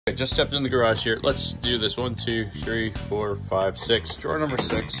I just stepped in the garage here. Let's do this. 1, 2, 3, 4, 5, 6. Drawer number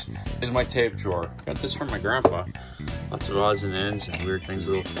 6 is my tape drawer. Got this from my grandpa. Lots of odds and ends and weird things. A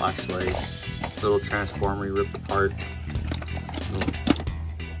little flashlight, little transformer you ripped apart.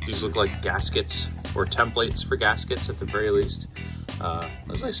 These look like gaskets or templates for gaskets at the very least. It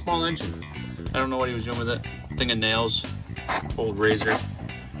was like a small engine. I don't know what he was doing with it. Thing of nails, old razor,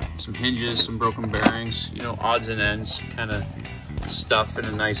 some hinges, some broken bearings, you know, odds and ends kind of stuff in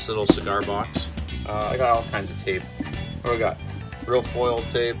a nice little cigar box. I got all kinds of tape. What do I got? Real foil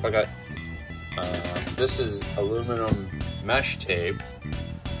tape. I got, this is aluminum mesh tape.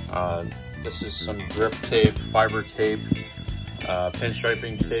 This is some grip tape, fiber tape,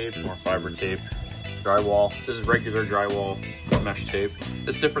 pinstriping tape, more fiber tape, drywall. This is regular drywall mesh tape.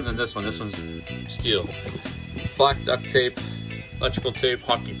 It's different than this one. This one's steel. Black duct tape, electrical tape,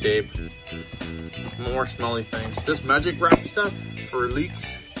 hockey tape, more smelly things. This magic wrap stuff for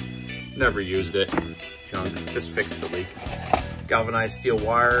leaks, never used it. Junk, just fixed the leak. Galvanized steel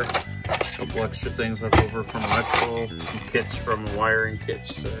wire, a couple extra things left over from electrical, some kits from wiring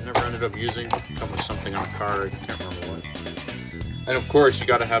kits that I never ended up using. Come with something on a car, I can't remember what. And of course, you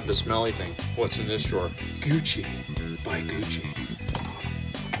gotta have the smelly thing. What's in this drawer? Gucci by Gucci.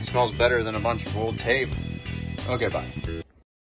 It smells better than a bunch of old tape. Okay, bye.